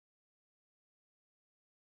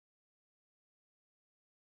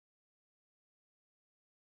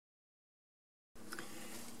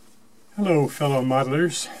Hello fellow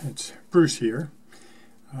modelers, it's Bruce here.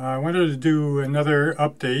 I wanted to do another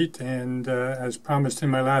update and as promised in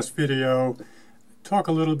my last video, talk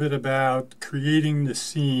a little bit about creating the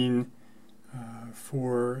scene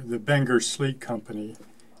for the Bangor Slate Company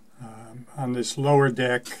on this lower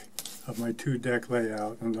deck of my two-deck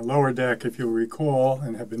layout. And the lower deck, if you'll recall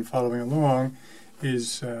and have been following along,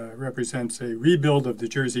 represents a rebuild of the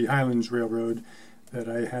Jersey Highlands Railroad that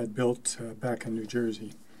I had built back in New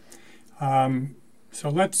Jersey. So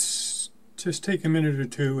let's just take a minute or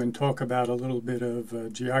two and talk about a little bit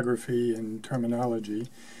of geography and terminology.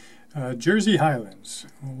 Jersey Highlands.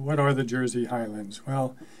 What are the Jersey Highlands?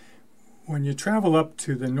 Well, when you travel up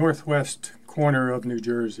to the northwest corner of New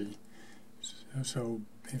Jersey, so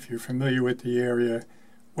if you're familiar with the area,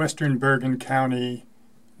 western Bergen County,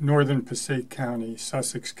 northern Passaic County,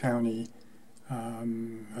 Sussex County,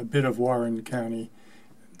 a bit of Warren County,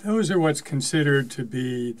 those are what's considered to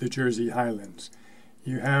be the Jersey Highlands.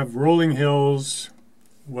 You have rolling hills,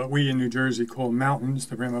 what we in New Jersey call mountains,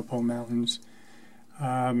 the Ramapo Mountains.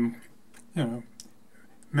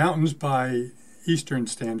 Mountains by Eastern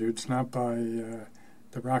standards, not by the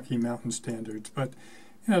Rocky Mountain standards. But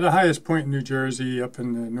the highest point in New Jersey, up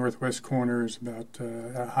in the northwest corner, is about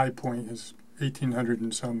a high point is 1,800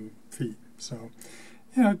 and some feet. So,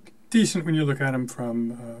 decent when you look at them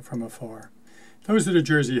from afar. Those are the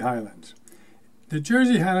Jersey Highlands. The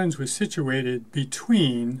Jersey Highlands was situated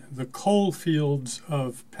between the coal fields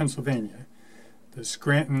of Pennsylvania, the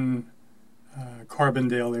Scranton,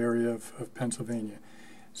 Carbondale area of Pennsylvania.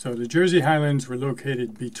 So the Jersey Highlands were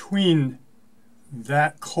located between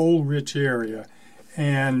that coal-rich area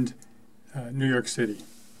and New York City.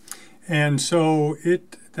 And so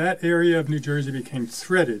that area of New Jersey became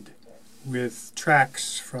threaded with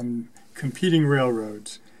tracks from competing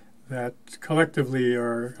railroads that collectively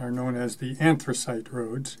are known as the anthracite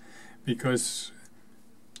roads, because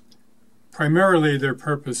primarily their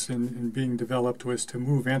purpose in being developed was to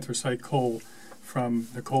move anthracite coal from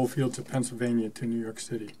the coal fields of Pennsylvania to New York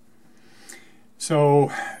City. So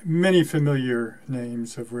many familiar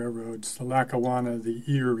names of railroads: the Lackawanna, the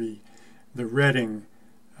Erie, the Reading,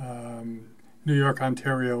 New York,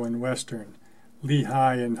 Ontario, and Western,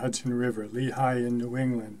 Lehigh and Hudson River, Lehigh in New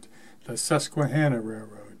England, the Susquehanna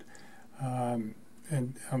Railroad,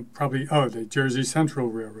 the Jersey Central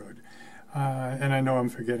Railroad, and I know I'm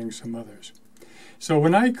forgetting some others. So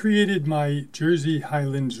when I created my Jersey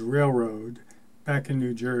Highlands Railroad back in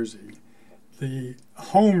New Jersey, the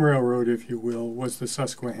home railroad, if you will, was the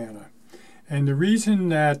Susquehanna. And the reason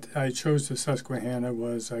that I chose the Susquehanna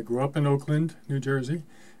was I grew up in Oakland, New Jersey.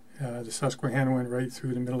 The Susquehanna went right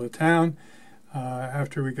through the middle of town.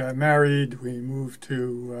 After we got married, we moved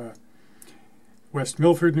to West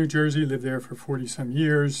Milford, New Jersey, lived there for 40-some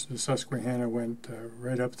years. The Susquehanna went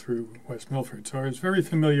right up through West Milford. So I was very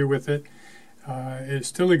familiar with it. It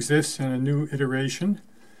still exists in a new iteration.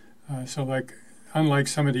 Unlike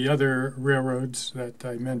some of the other railroads that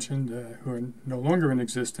I mentioned, who are no longer in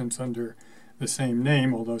existence under the same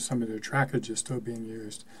name, although some of their trackage is still being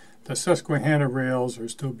used, the Susquehanna rails are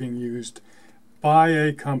still being used by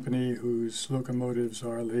a company whose locomotives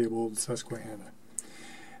are labeled Susquehanna.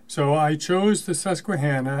 So I chose the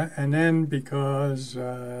Susquehanna, and then because,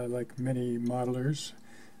 like many modelers,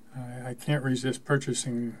 I can't resist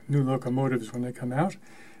purchasing new locomotives when they come out,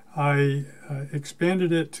 I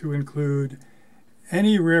expanded it to include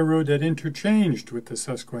any railroad that interchanged with the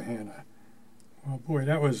Susquehanna. Well, boy,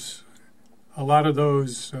 that was a lot of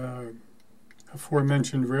those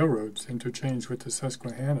aforementioned railroads interchanged with the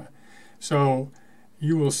Susquehanna. So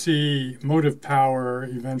you will see motive power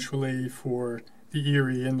eventually for the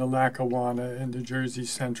Erie and the Lackawanna and the Jersey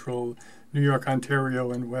Central, New York,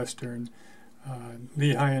 Ontario, and Western,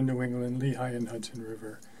 Lehigh and New England, Lehigh and Hudson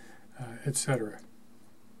River, etc.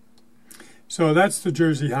 So that's the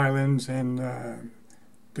Jersey Highlands and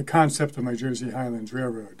the concept of my Jersey Highlands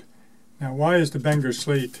Railroad. Now, why is the Bangor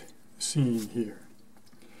Slate seen here?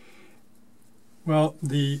 Well,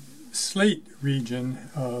 the Slate region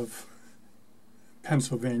of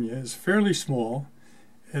Pennsylvania is fairly small.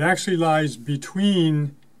 It actually lies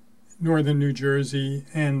between northern New Jersey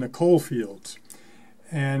and the coal fields,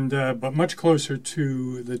 but much closer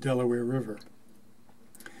to the Delaware River.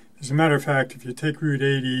 As a matter of fact, if you take Route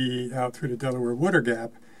 80 out through the Delaware Water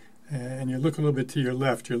Gap and you look a little bit to your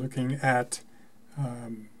left, you're looking at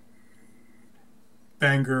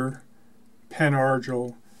Bangor, Penn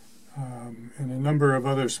Argyl, and a number of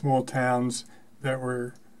other small towns that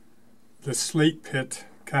were the slate pit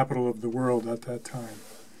capital of the world at that time.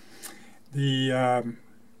 The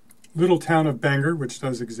little town of Bangor, which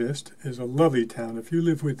does exist, is a lovely town. If you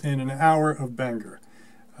live within an hour of Bangor,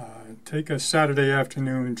 take a Saturday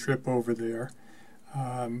afternoon trip over there.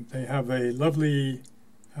 They have a lovely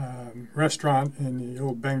restaurant in the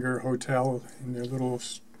old Bangor Hotel in their little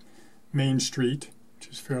main street, which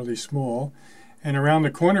is fairly small. And around the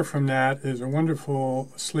corner from that is a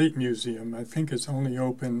wonderful slate museum. I think it's only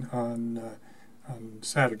open on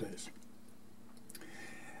Saturdays.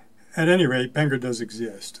 At any rate, Bangor does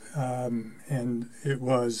exist, and it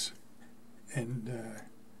was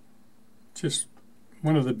just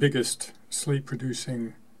one of the biggest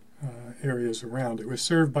slate-producing areas around. It was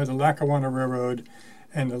served by the Lackawanna Railroad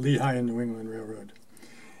and the Lehigh and New England Railroad.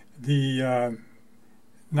 The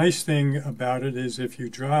nice thing about it is if you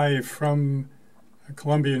drive from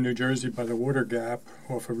Columbia, New Jersey by the Water Gap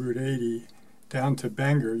off of Route 80 down to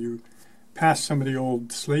Bangor, you pass some of the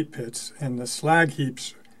old slate pits, and the slag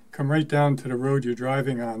heaps come right down to the road you're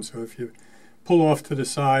driving on. So if you pull off to the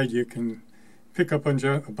side, you can pick up a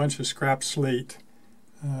bunch of scrap slate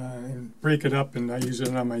and break it up, and I use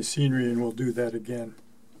it on my scenery, and we'll do that again.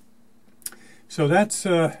 So that's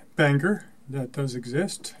Bangor. That does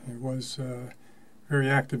exist. It was very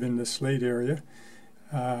active in the slate area.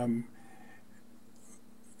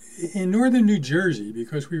 In northern New Jersey,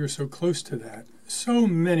 because we were so close to that, so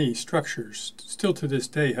many structures still to this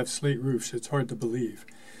day have slate roofs, it's hard to believe.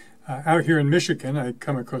 Out here in Michigan, I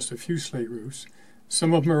come across a few slate roofs.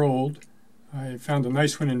 Some of them are old. I found a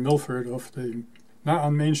nice one in Milford not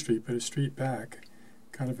on Main Street, but a street back,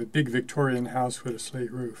 kind of a big Victorian house with a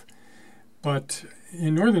slate roof. But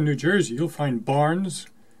in northern New Jersey, you'll find barns,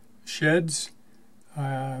 sheds,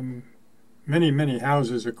 many, many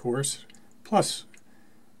houses, of course, plus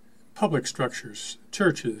public structures,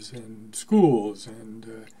 churches and schools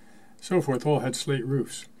and so forth, all had slate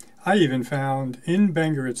roofs. I even found in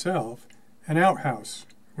Bangor itself an outhouse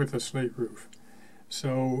with a slate roof.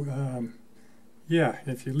 So, yeah,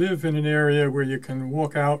 if you live in an area where you can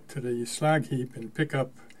walk out to the slag heap and pick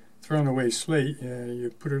up thrown away slate,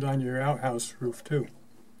 you put it on your outhouse roof too.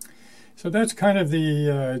 So that's kind of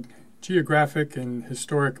the geographic and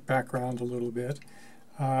historic background a little bit.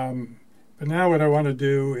 But now what I want to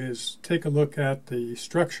do is take a look at the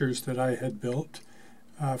structures that I had built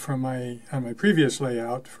on my previous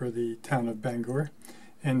layout for the town of Bangor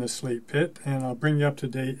and the slate pit, and I'll bring you up to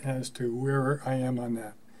date as to where I am on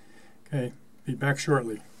that. Okay, be back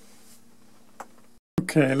shortly.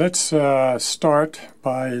 Okay, let's start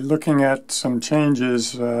by looking at some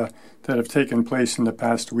changes that have taken place in the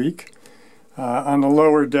past week. On the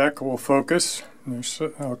lower deck, we'll focus.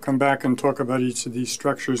 I'll come back and talk about each of these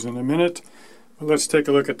structures in a minute. But let's take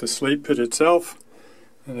a look at the slate pit itself.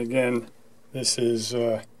 And again, this is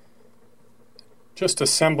just a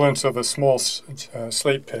semblance of a small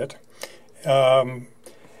slate pit.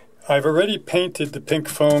 I've already painted the pink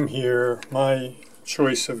foam here, my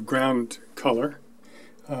choice of ground color.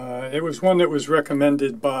 It was one that was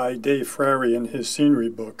recommended by Dave Frary in his scenery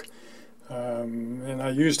book. And I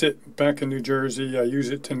used it back in New Jersey. I use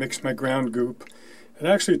it to mix my ground goop. It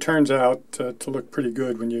actually turns out to look pretty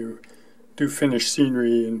good when you do finish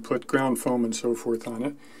scenery and put ground foam and so forth on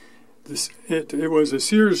it. It was a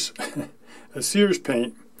Sears a Sears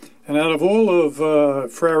paint, and out of all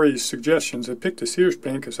of Frary's suggestions, I picked a Sears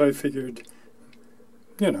paint because I figured,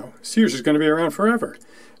 Sears is going to be around forever.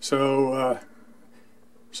 So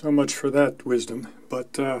so much for that wisdom.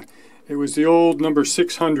 But it was the old number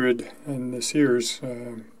 600 in the Sears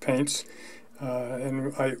paints,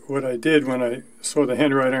 and what I did when I saw the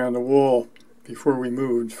handwriting on the wall before we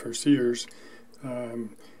moved for Sears,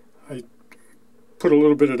 I put a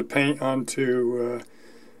little bit of the paint onto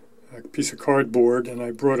a piece of cardboard, and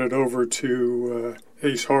I brought it over to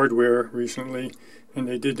Ace Hardware recently, and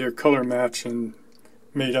they did their color match and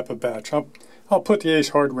made up a batch. I'll put the Ace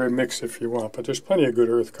Hardware mix if you want, but there's plenty of good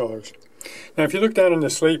earth colors. Now, if you look down in the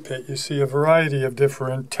slate pit, you see a variety of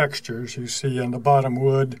different textures. You see on the bottom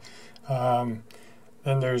wood, then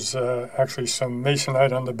there's actually some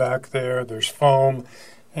masonite on the back there. There's foam,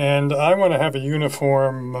 and I want to have a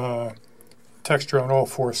uniform texture on all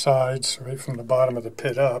four sides, right from the bottom of the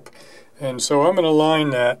pit up. And so I'm going to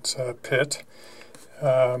line that pit.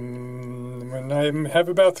 And I have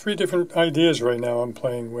about 3 different ideas right now I'm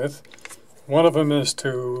playing with. One of them is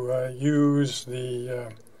to use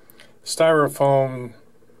the styrofoam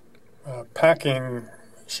packing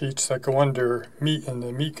sheets that go under meat in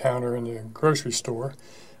the meat counter in the grocery store.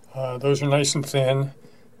 Those are nice and thin,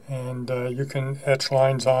 and you can etch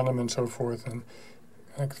lines on them and so forth. And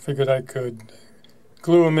I figured I could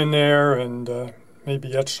glue them in there and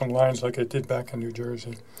maybe etch some lines like I did back in New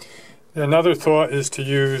Jersey. Another thought is to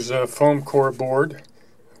use a foam core board,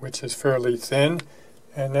 which is fairly thin.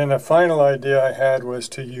 And then a final idea I had was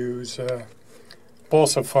to use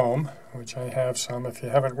balsa foam, which I have some. If you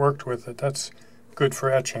haven't worked with it, that's good for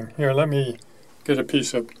etching. Here, let me get a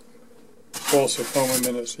piece of balsa foam a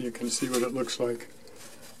minute so you can see what it looks like.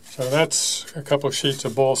 So that's a couple of sheets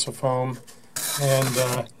of balsa foam,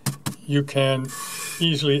 and you can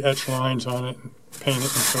easily etch lines on it and paint it and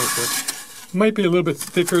so forth. It might be a little bit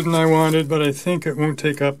thicker than I wanted, but I think it won't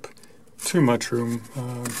take up too much room.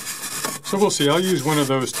 So we'll see. I'll use one of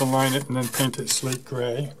those to line it and then paint it slate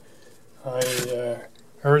gray. I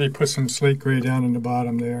already put some slate gray down in the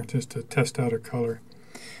bottom there just to test out a color.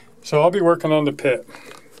 So I'll be working on the pit.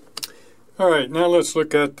 All right, now let's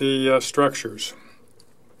look at the structures.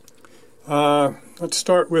 Let's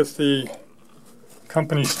start with the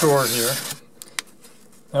company store here.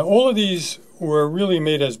 Now all of these were really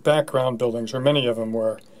made as background buildings, or many of them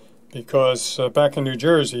were, because back in New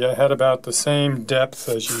Jersey I had about the same depth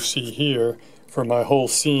as you see here for my whole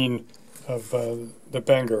scene of the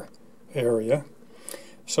Bangor area.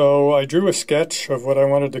 So I drew a sketch of what I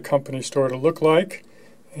wanted the company store to look like,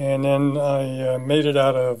 and then I made it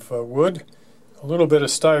out of wood, a little bit of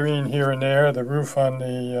styrene here and there. The roof on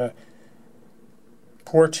the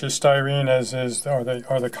porch is styrene, as are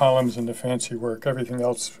the columns and the fancy work. Everything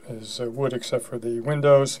else is wood except for the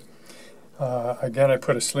windows. Again, I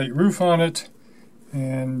put a slate roof on it,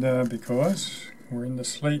 and because we're in the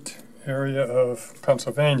slate area of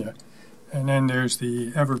Pennsylvania. And then there's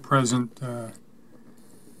the ever-present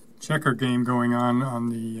checker game going on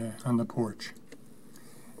the porch.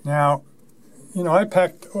 Now, you know, I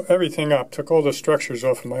packed everything up, took all the structures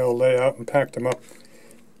off of my old layout and packed them up,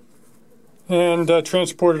 and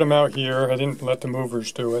transported them out here. I didn't let the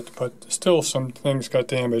movers do it, but still some things got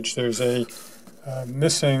damaged. There's a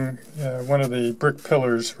missing one of the brick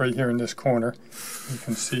pillars right here in this corner. You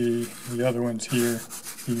can see the other ones here,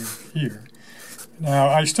 here. Now,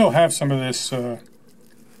 I still have some of this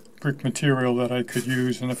brick material that I could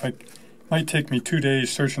use, and it might take me 2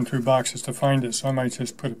 days searching through boxes to find it, so I might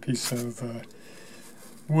just put a piece of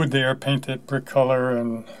wood there, paint it brick color,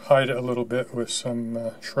 and hide it a little bit with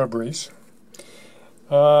some shrubberies.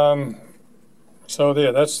 So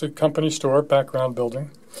there, that's the company store, background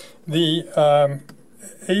building. The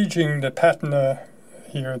aging, the patina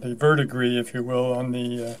here, the verdigris, if you will, on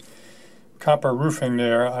the copper roofing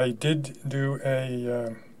there, I did do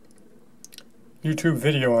a YouTube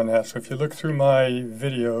video on that. So if you look through my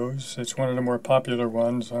videos, it's one of the more popular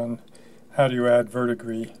ones on how do you add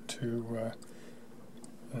verdigris to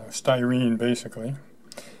styrene, basically.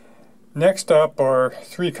 Next up are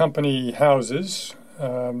 3 company houses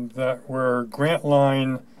that were Grant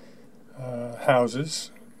Line houses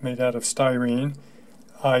made out of styrene.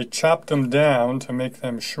 I chopped them down to make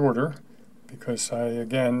them shorter because I,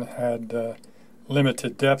 again, had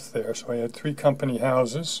limited depth there. So I had 3 company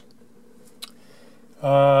houses.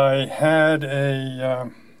 I had a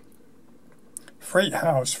freight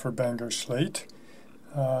house for Bangor Slate.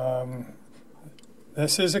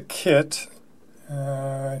 This is a kit.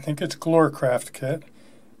 I think it's Glorcraft kit.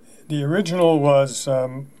 The original was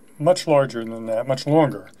much larger than that, much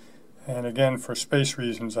longer. And again, for space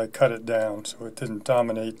reasons, I cut it down so it didn't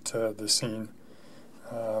dominate the scene.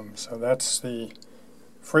 So that's the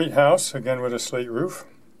freight house, again with a slate roof.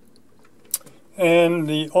 And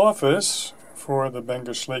the office for the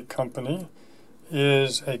Bangor Slate Company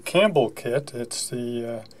is a Campbell kit. It's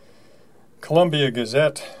the Columbia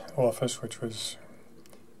Gazette office, which was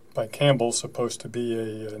by Campbell supposed to be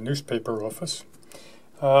a newspaper office.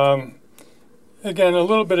 Again, a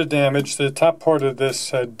little bit of damage. The top part of this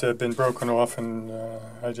had been broken off, and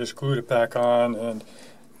I just glued it back on. And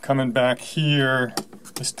coming back here,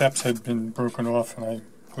 the steps had been broken off, and I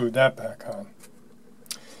glued that back on.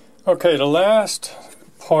 Okay, the last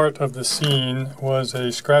part of the scene was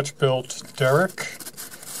a scratch-built derrick,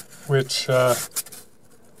 which has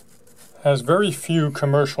very few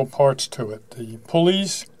commercial parts to it. The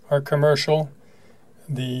pulleys are commercial,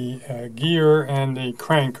 the gear and the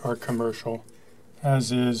crank are commercial,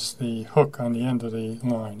 as is the hook on the end of the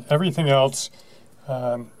line. Everything else,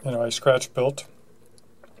 I scratch-built.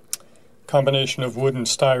 Combination of wood and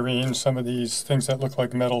styrene. Some of these things that look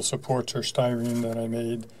like metal supports are styrene that I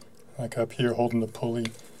made, like up here holding the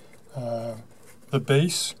pulley. The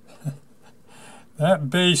base. That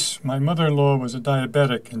base, my mother-in-law was a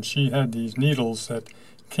diabetic, and she had these needles that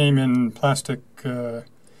came in plastic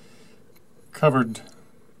covered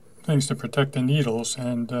things to protect the needles,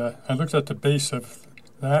 and I looked at the base of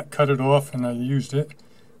that, cut it off, and I used it,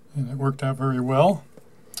 and it worked out very well.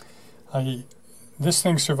 This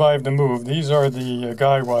thing survived the move. These are the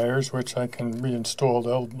guy wires, which I can reinstall.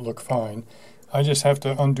 They'll look fine. I just have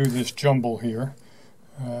to undo this jumble here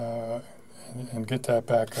and get that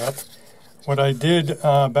back up. what I did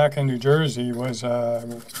back in New Jersey was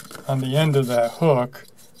on the end of that hook,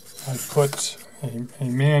 I put a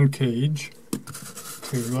man cage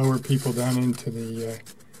to lower people down into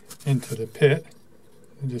the pit,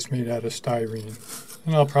 just made out of styrene.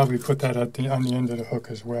 And I'll probably put that on the end of the hook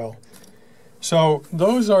as well. So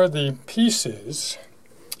those are the pieces.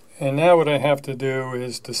 And now what I have to do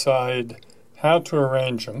is decide how to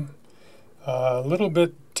arrange them. A little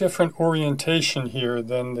bit different orientation here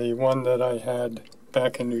than the one that I had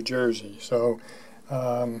back in New Jersey. So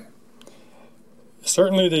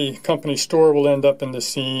certainly the company store will end up in the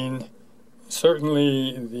scene.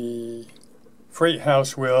 Certainly the freight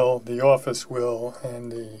house will, the office will,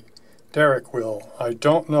 and the derrick will. I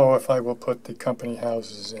don't know if I will put the company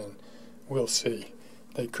houses in. We'll see.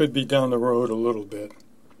 They could be down the road a little bit.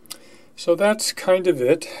 So that's kind of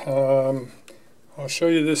it. I'll show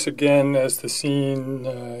you this again as the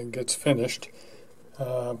scene gets finished.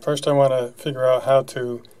 First I want to figure out how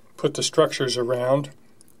to put the structures around,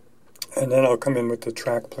 and then I'll come in with the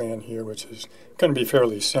track plan here, which is going to be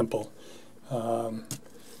fairly simple.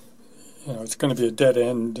 It's going to be a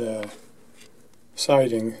dead-end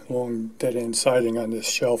siding, long dead-end siding on this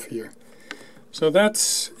shelf here. So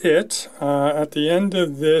that's it. At the end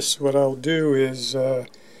of this, what I'll do is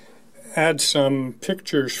add some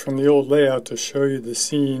pictures from the old layout to show you the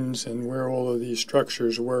scenes and where all of these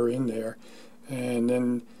structures were in there. And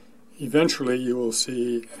then eventually you will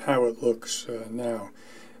see how it looks now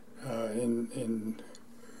in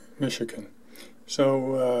Michigan.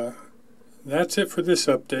 So that's it for this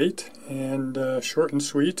update, and short and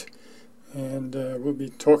sweet, and we'll be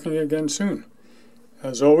talking again soon.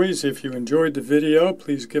 As always, if you enjoyed the video,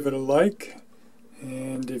 please give it a like,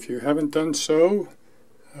 and if you haven't done so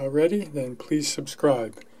already, then please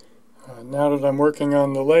subscribe. Now that I'm working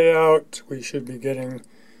on the layout, we should be getting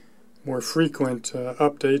more frequent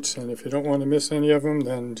updates, and if you don't want to miss any of them,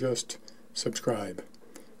 then just subscribe.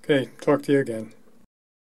 Okay, talk to you again.